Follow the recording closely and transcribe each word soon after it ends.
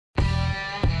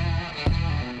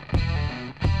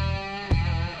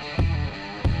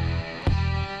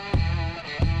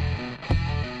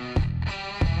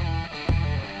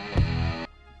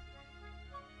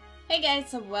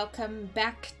guys, welcome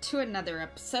back to another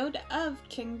episode of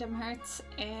Kingdom Hearts,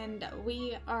 and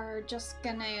we are just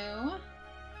gonna...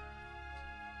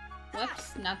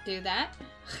 Whoops, not do that.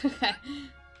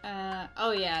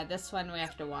 Oh yeah, this one we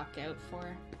have to walk out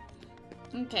for.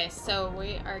 Okay, so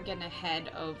we are gonna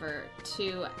head over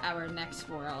to our next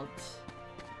world.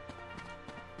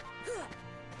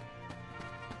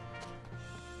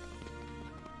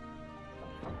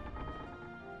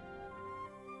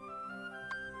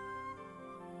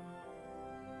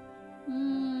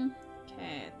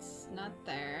 Okay, it's not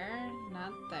there,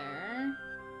 not there.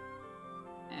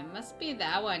 It must be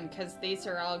that one, because these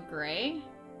are all gray.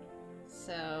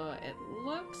 So it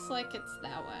looks like it's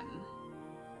that one.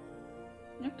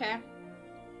 Okay.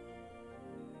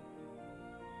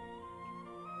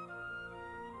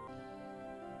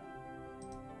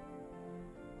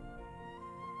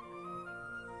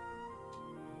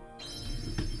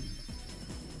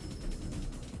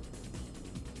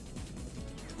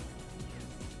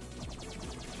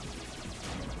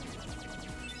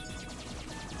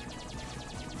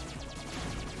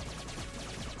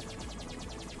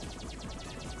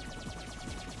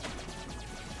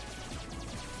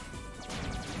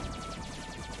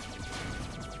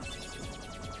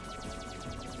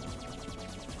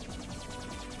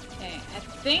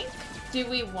 Do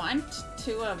we want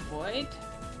to avoid?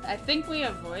 I think we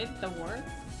avoid the warp.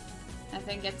 I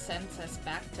think it sends us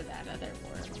back to that other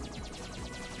warp.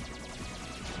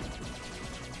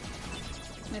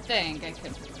 I think. I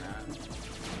could be wrong.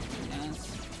 Who knows?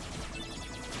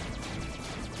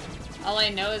 All I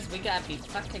know is we gotta be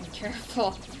fucking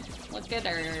careful. Look at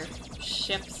our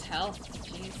ship's health.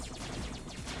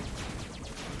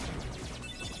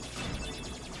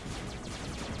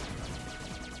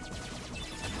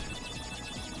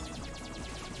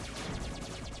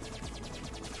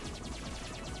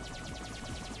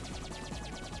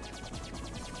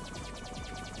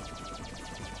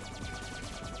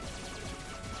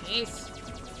 Jeez.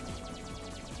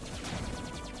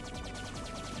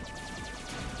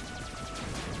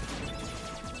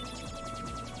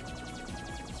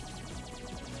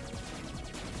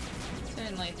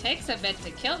 Certainly takes a bit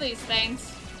to kill these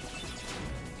things.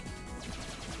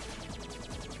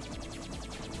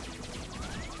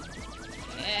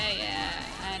 Yeah,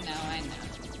 I know.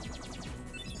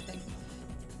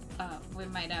 Oh, we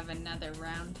might have another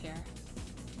round here.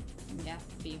 You have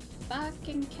to be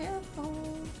fucking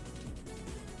careful.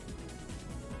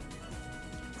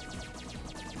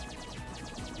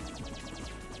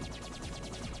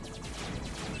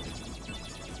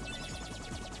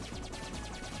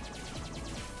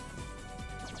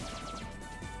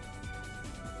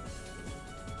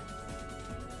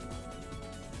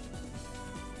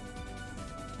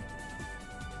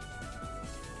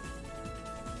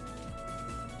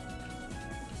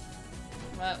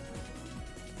 Well,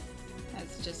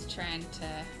 that's just trying to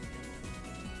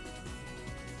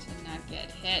not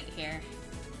get hit here.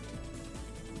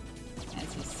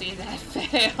 As you see, that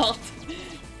failed.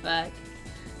 But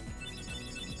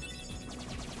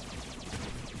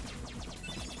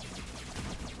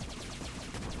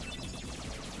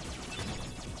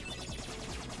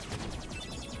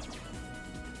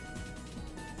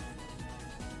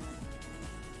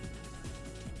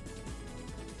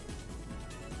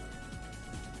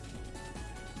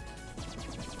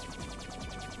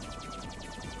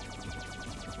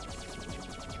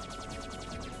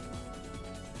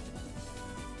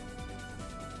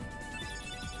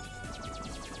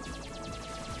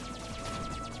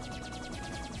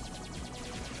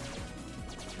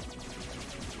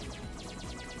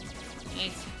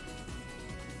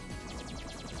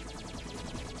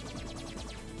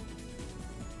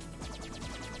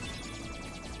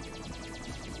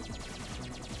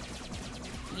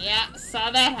yeah,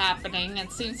 saw that happening.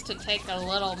 It seems to take a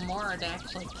little more to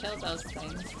actually kill those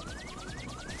things.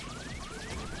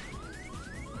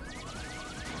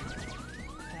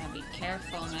 Gotta be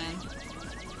careful, man.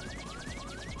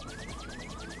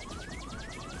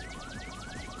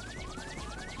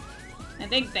 I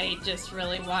think they just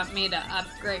really want me to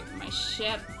upgrade my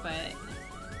ship, but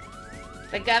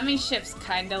the gummy ship's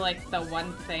kinda like the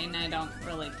one thing I don't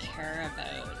really care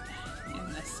about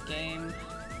in this game.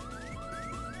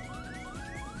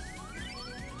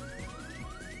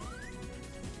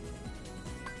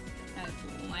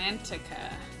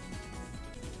 Atlantica.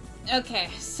 Okay,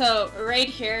 so right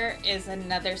here is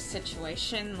another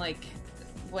situation, like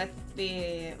with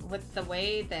the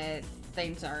way that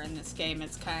things are in this game.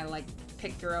 It's kind of like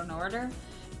pick your own order,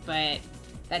 but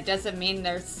that doesn't mean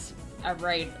there's a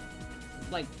right,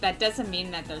 like that doesn't mean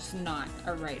that there's not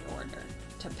a right order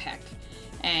to pick.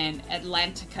 And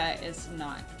Atlantica is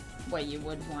not what you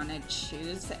would want to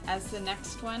choose as the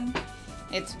next one.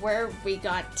 It's where we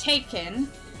got taken.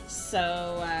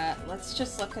 So let's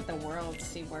just look at the world,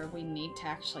 see where we need to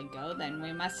actually go then.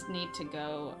 We must need to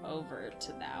go over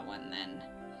to that one then.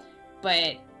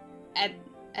 But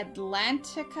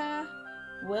Atlantica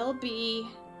will be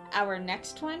our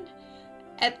next one.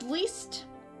 At least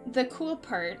the cool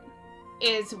part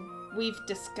is we've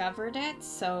discovered it.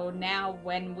 So now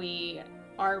when we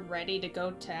are ready to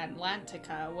go to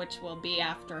Atlantica, which will be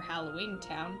after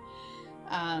HalloweenTown,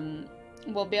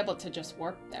 we'll be able to just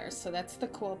warp there. So that's the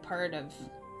cool part of,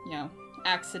 you know,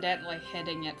 accidentally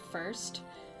hitting it first.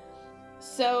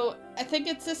 So I think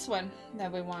it's this one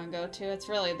that we want to go to. It's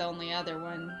really the only other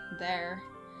one there.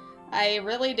 I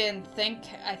really didn't think,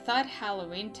 I thought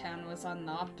HalloweenTown was on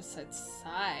the opposite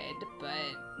side, but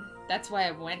that's why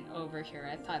I went over here.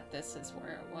 I thought this is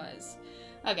where it was.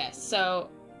 Okay, so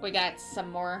we got some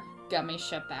more gummy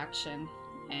ship action,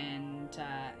 and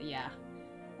yeah,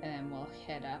 and then we'll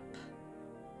head up.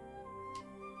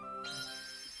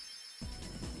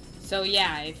 So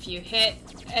yeah, if you hit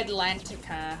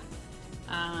Atlantica,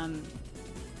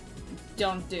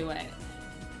 don't do it.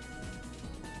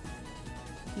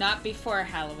 Not before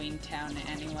HalloweenTown,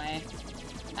 anyway.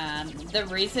 The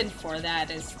reason for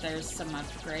that is there's some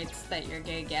upgrades that you're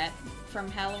gonna get from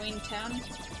HalloweenTown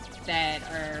that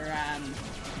are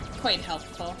quite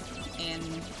helpful in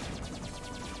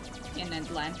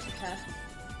Atlantica.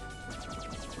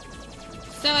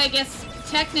 So I guess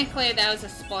technically that was a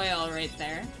spoil right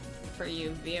there for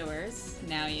you viewers.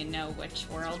 Now you know which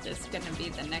world is gonna be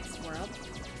the next world.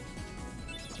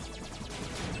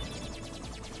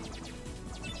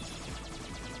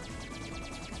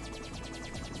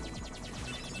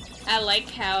 I like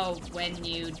how when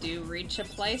you do reach a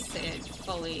place, it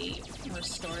fully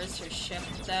restores your ship,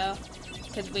 though,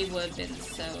 because we would have been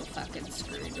so fucking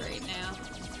screwed right now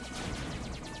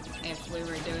if we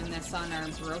were doing this on our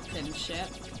broken ship.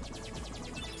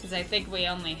 Because I think we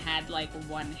only had, like,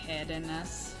 one hit in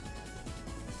us.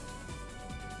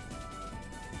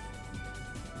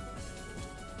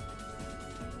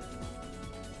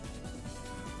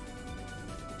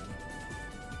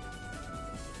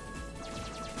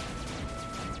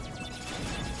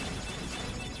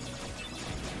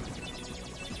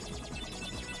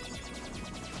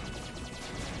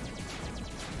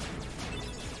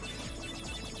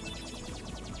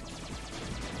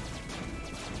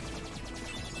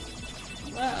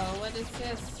 Uh-oh, what is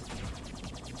this?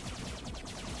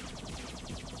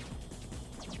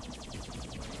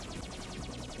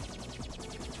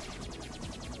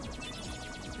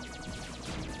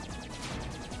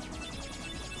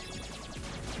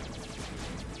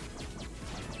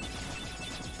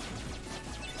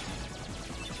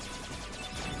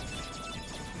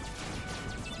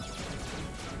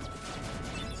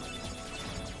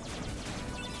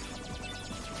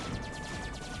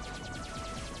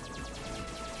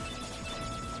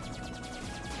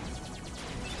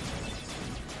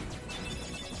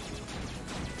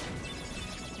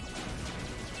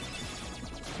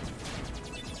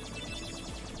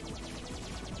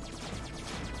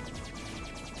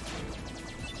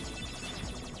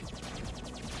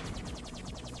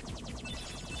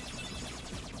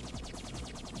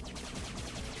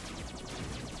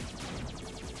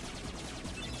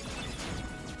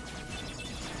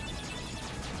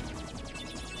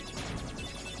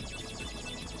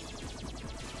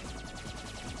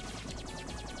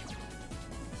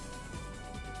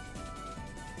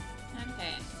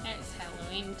 Okay, there's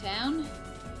HalloweenTown.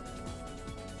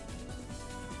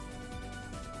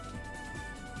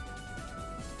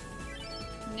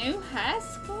 New high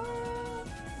score?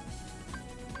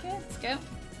 Okay, let's go.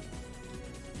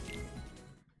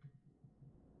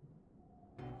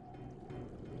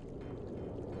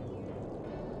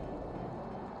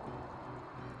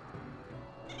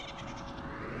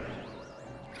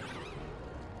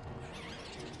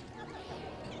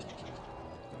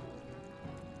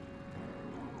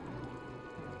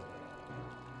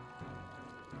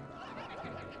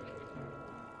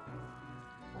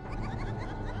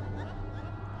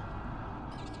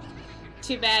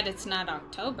 Too bad it's not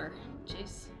October.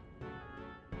 Jeez.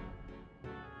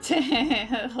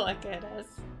 Look at us.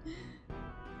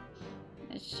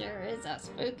 It sure is a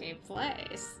spooky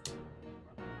place.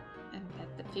 I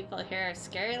bet the people here are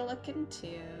scary looking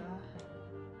too.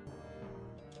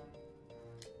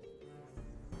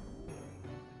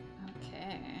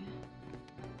 Okay.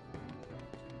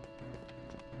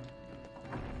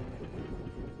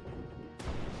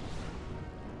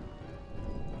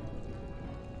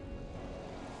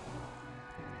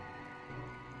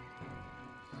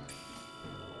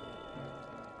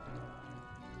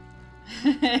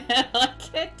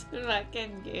 Look at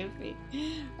fucking Goofy.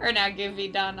 Or not Goofy,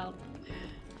 Donald.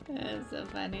 That's so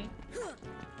funny.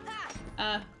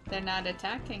 They're not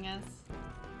attacking us.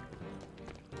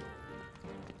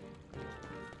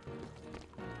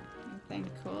 Anything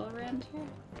cool around here?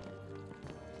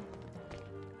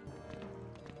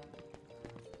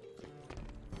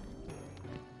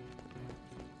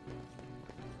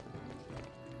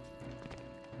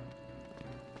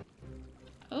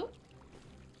 Oh.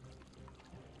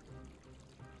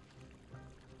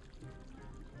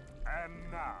 And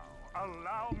now,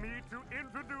 allow me to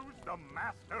introduce the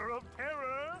Master of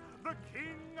Terror, the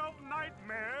King of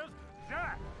Nightmares,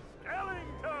 Jack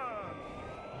Skellington!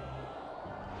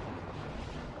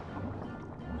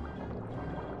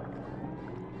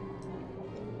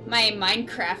 My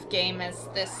Minecraft game is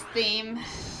this theme.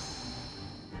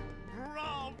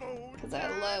 Bravo! Because I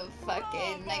love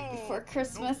fucking Night Before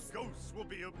Christmas. Those ghosts will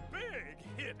be a big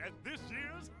hit at this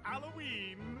year's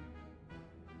Halloween.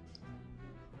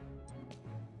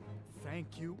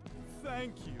 Thank you,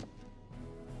 thank you.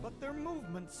 But their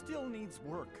movement still needs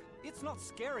work. It's not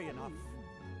scary enough.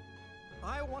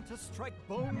 I want to strike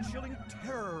bone-chilling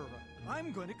terror.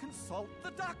 I'm going to consult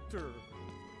the doctor.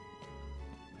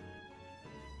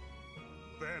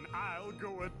 Then I'll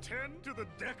go attend to the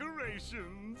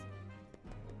decorations.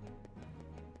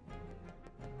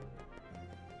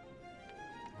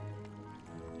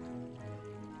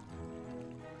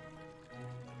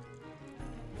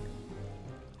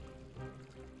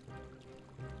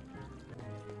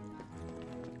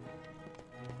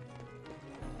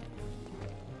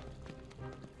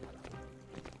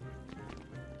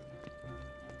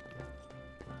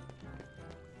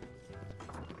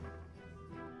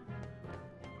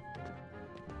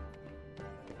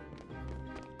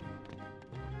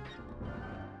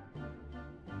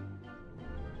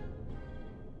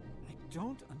 I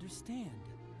don't understand.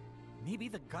 Maybe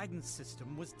the guidance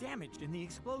system was damaged in the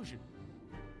explosion.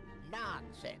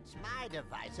 Nonsense. My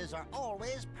devices are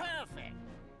always perfect.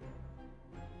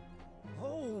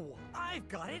 Oh, I've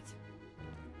got it!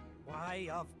 Why,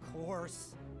 of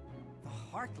course. The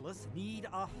Heartless need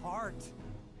a heart.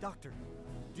 Doctor,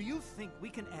 do you think we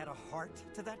can add a heart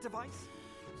to that device?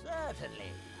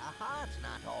 Certainly. A heart's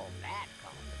not all that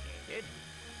complicated.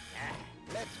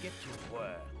 Let's get to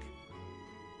work.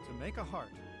 To make a heart,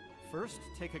 first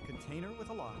take a container with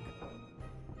a lock.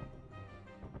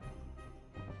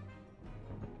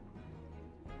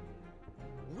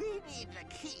 We need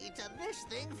the key to this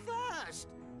thing first.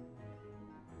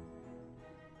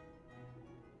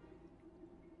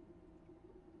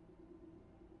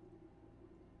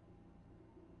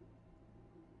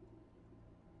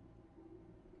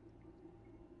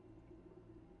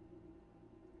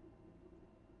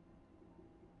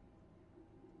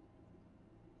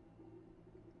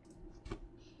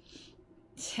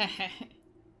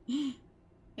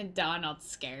 And Donald's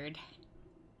scared.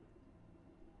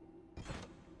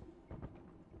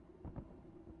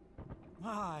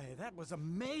 My, that was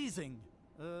amazing.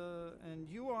 And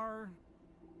you are...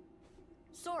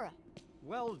 Sora.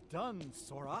 Well done,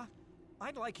 Sora.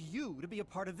 I'd like you to be a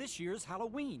part of this year's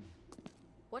Halloween.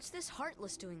 What's this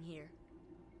Heartless doing here?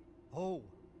 Oh,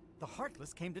 the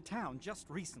Heartless came to town just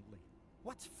recently.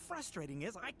 What's frustrating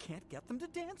is I can't get them to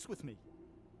dance with me.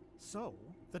 So,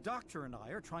 the doctor and I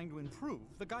are trying to improve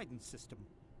the guidance system.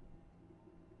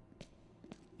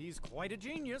 He's quite a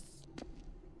genius.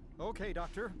 Okay,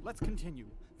 doctor, let's continue.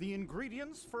 The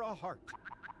ingredients for a heart.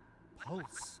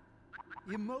 Pulse.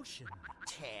 Emotion.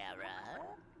 Terror?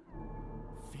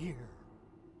 Fear.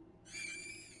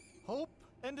 Hope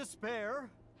and despair.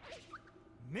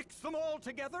 Mix them all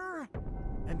together,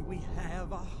 and we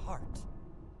have a heart.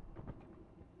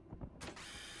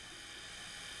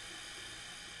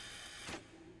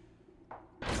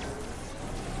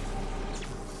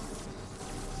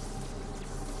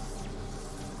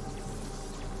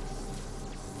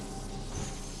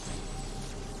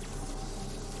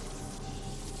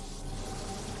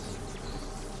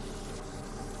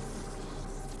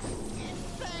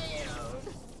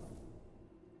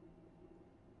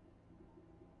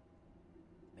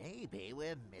 Maybe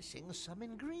we're missing some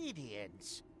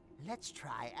ingredients. Let's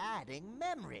try adding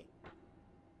memory.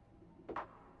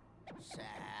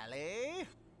 Sally?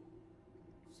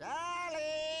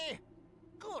 Sally!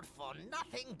 Good for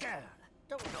nothing girl.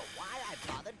 Don't know why I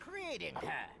bothered creating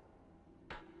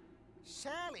her.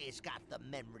 Sally's got the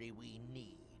memory we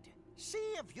need.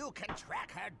 See if you can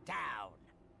track her down.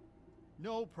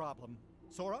 No problem.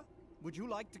 Sora, would you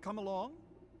like to come along?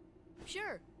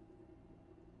 Sure.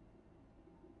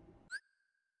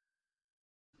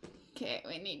 Okay,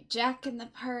 we need Jack in the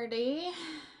party.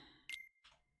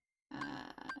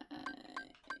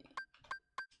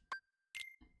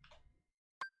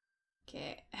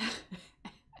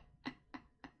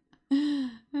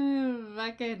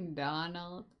 Fucking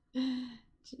Donald.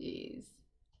 Jeez.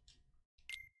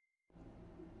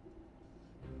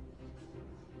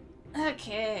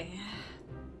 Okay.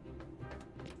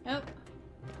 Oh.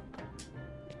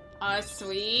 Oh,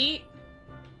 sweet.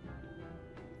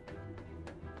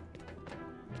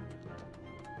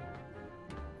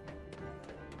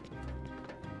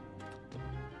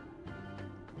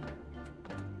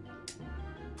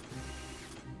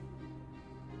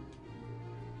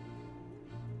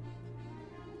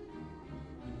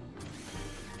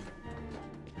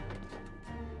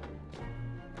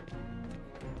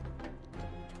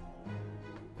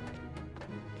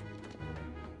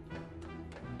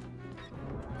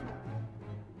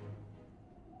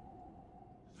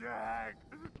 Jack!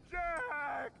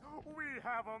 Jack! We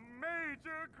have a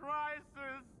major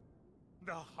crisis!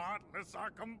 The Heartless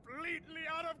are completely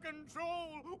out of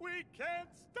control! We can't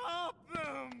stop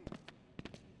them!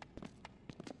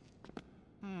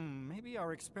 Maybe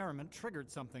our experiment triggered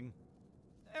something.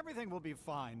 Everything will be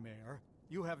fine, Mayor.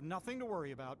 You have nothing to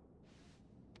worry about.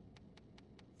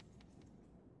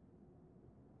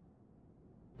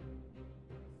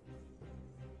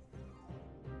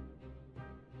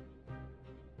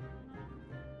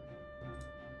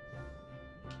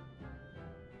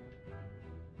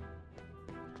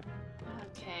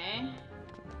 Okay.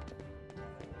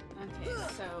 Okay,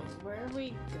 so where are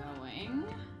we going?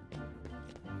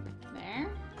 There?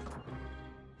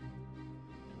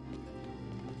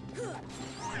 Come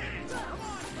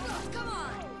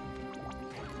on!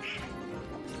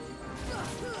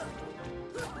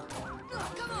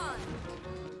 Come on!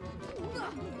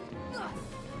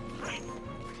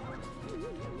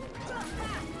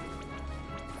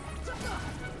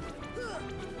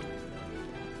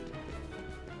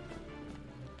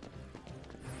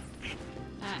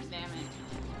 Ah, damn it.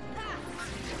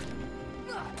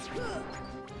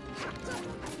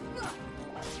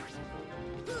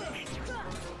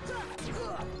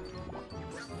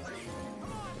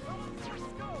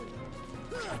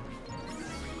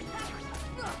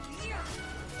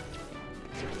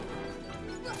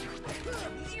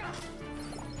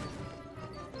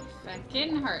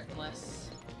 Fucking Heartless.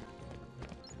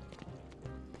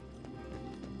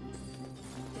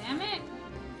 Damn it.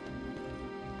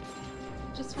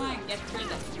 Just want to get through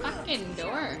the fucking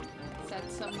door. Is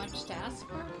that so much to ask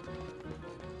for?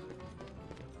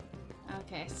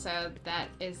 Okay, so that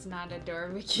is not a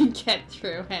door we can get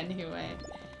through anyway.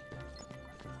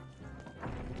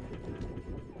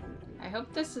 I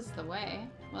hope this is the way.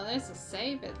 Well, there's a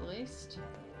save at least.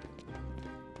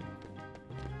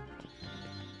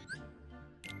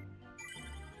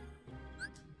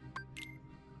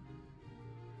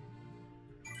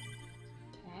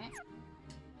 Okay.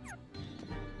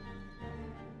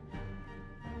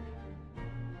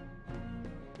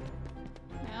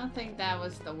 I don't think that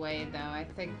was the way, though. I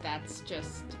think that's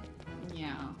just, you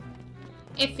know,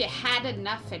 if you had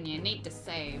enough and you need to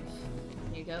save,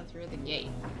 you go through the gate.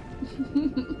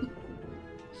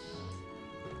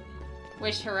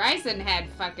 Wish Horizon had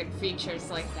fucking features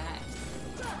like that.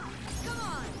 Come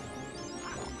on!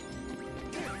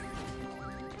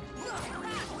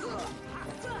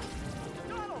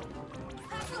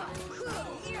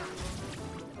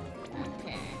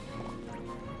 Okay.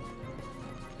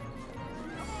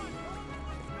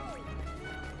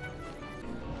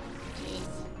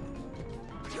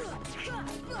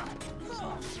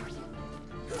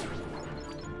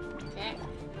 Okay.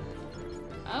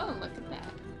 Oh, look at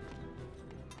that.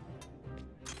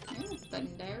 Ooh,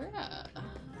 Thundera.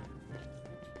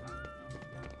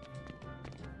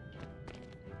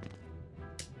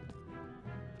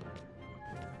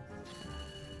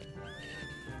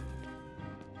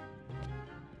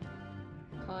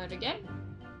 Call it again.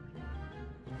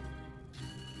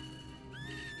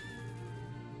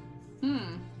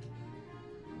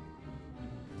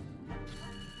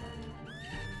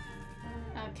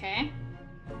 Okay.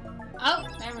 Oh,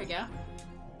 there we go.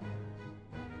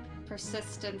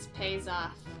 Persistence pays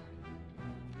off.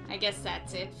 I guess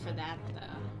that's it for that,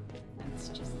 though. That's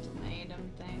just an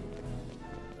item thing.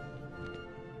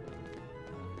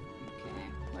 Okay,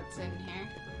 what's in here?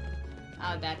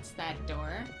 Oh, that's that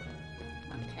door.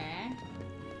 Okay.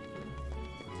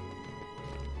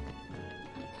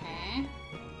 Okay.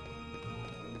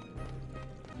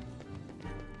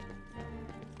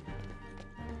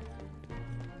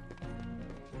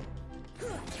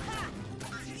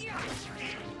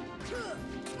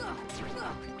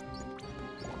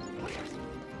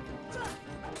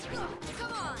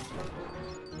 Come on!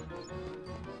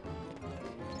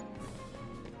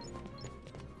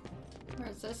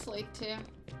 Where's this lead to?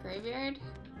 Graveyard?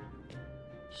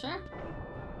 Sure.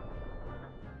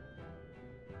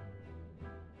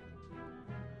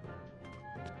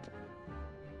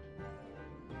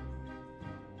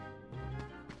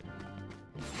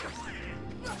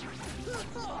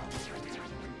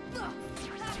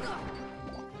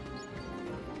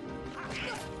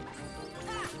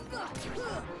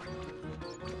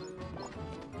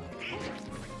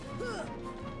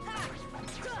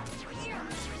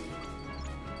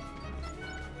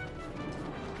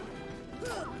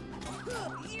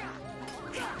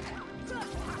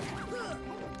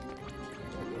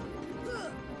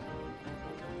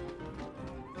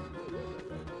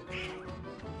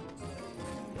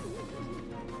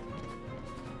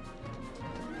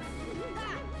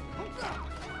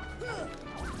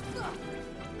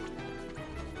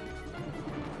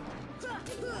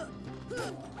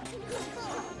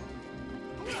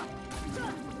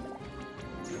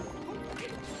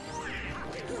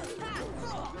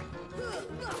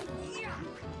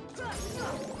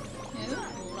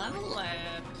 Ooh, level up.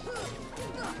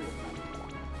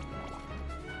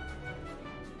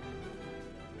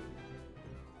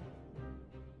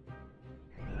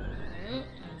 Ooh,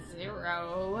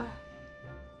 0.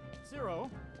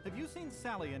 Zero, have you seen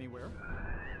Sally anywhere?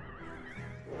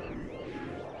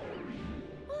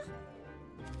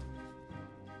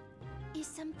 Is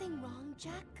something wrong,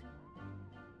 Jack?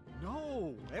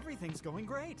 No, everything's going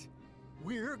great.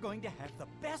 We're going to have the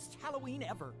best Halloween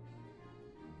ever.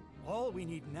 All we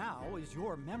need now is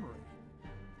your memory.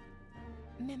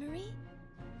 Memory?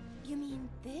 You mean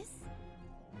this?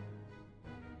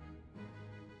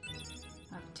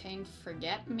 Obtain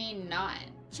forget-me-not.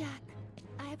 Jack,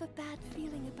 I have a bad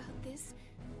feeling about this.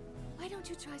 Why don't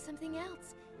you try something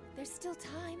else? There's still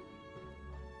time.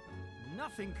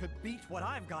 Nothing could beat what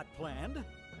I've got planned.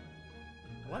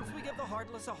 Once we give the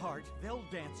Heartless a heart, they'll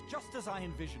dance just as I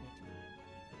envision it.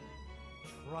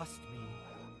 Trust me,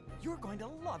 you're going to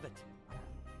love it.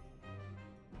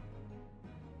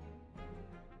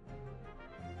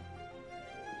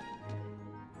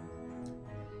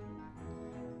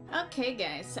 Okay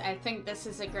guys, I think this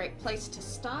is a great place to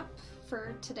stop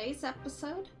for today's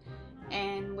episode,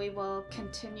 and we will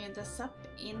continue this up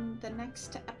in the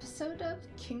next episode of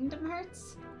Kingdom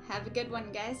Hearts. Have a good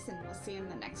one guys, and we'll see you in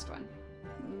the next one.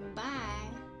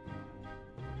 Bye!